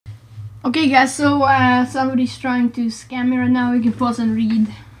Okay guys, so somebody's trying to scam me right now. You can pause and read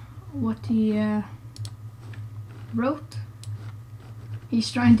what he wrote.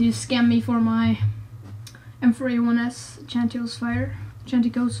 He's trying to scam me for my M4A1S Chanticle's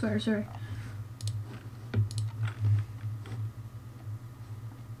Fire, sorry.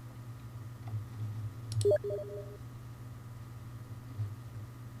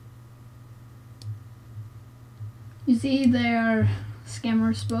 You see, they are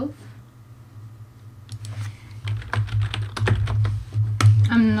scammers both.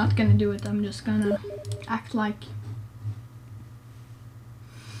 I'm not gonna do it, I'm just gonna act like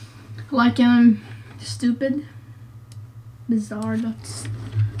I'm stupid.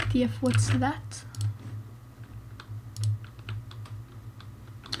 Bizarre.tf, what's that?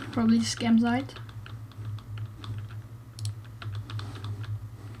 Probably scam site.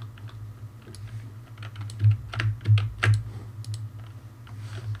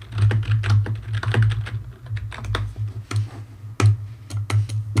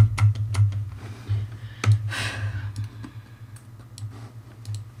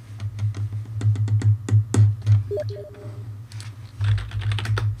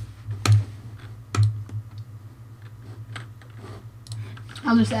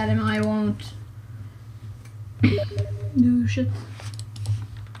 I'll just add him, I won't do shit.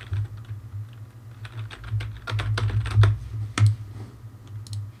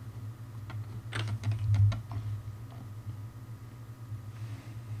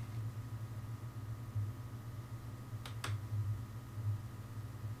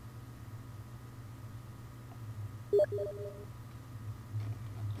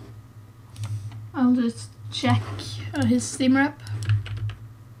 I'll just check his Steam rep.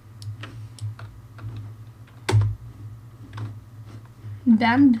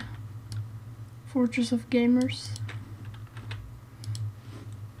 Banned. Fortress of Gamers.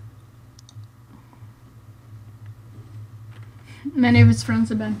 Many of his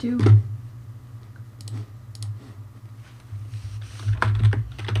friends are banned too.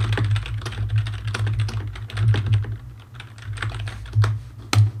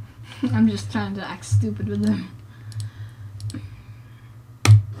 I'm just trying to act stupid with them.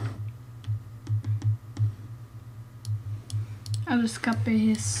 I'll just copy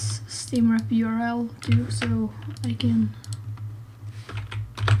his Steam rep URL too, so I can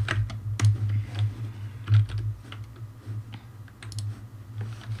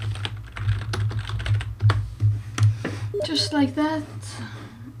just like that.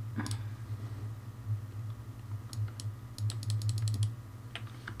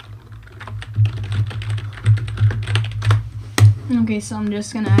 Okay, so I'm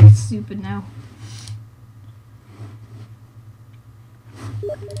just gonna act stupid now.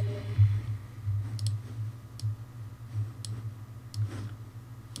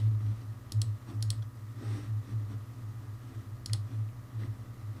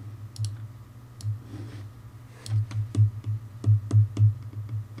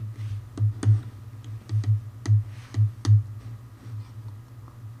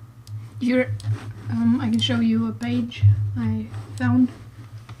 Here, I can show you a page I found.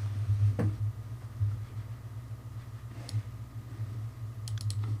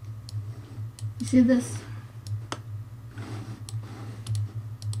 You see this?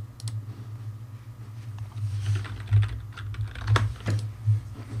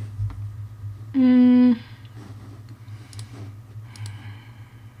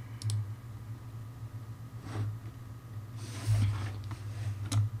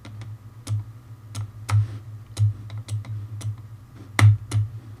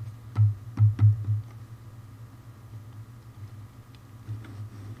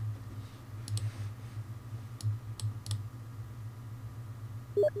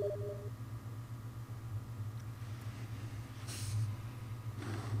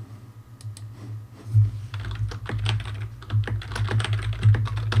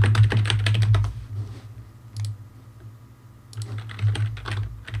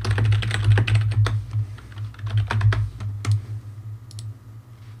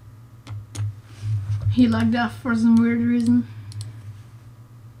 He logged off for some weird reason.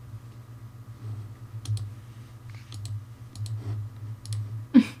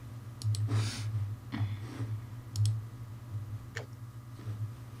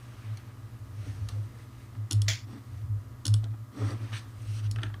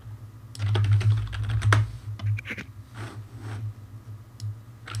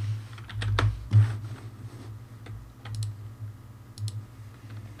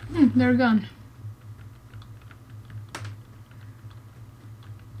 They're gone.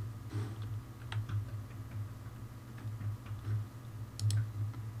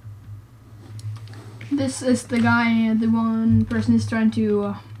 This is the guy, the one person is trying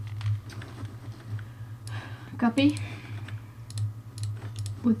to copy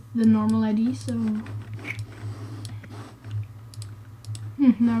with the normal ID, so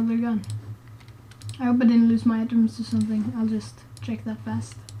now they're gone. I hope I didn't lose my items or something. I'll just check that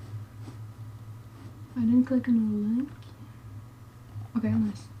fast. I didn't click on the link. Okay,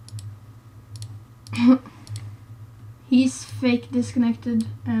 nice. He's fake disconnected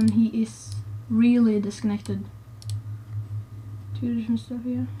and he is really disconnected. Two different stuff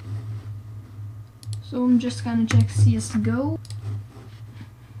here. So I'm just gonna check CSGO.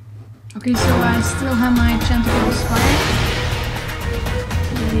 Okay, so I still have my tentacles fired.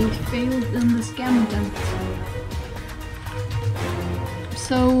 They failed in the scam attempt.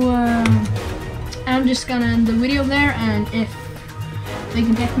 So I'm just gonna end the video there, and if they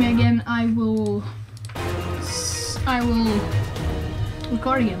contact me again, I will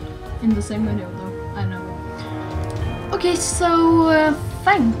record again in the same video though. I know. Okay, so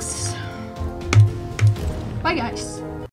thanks. Bye guys.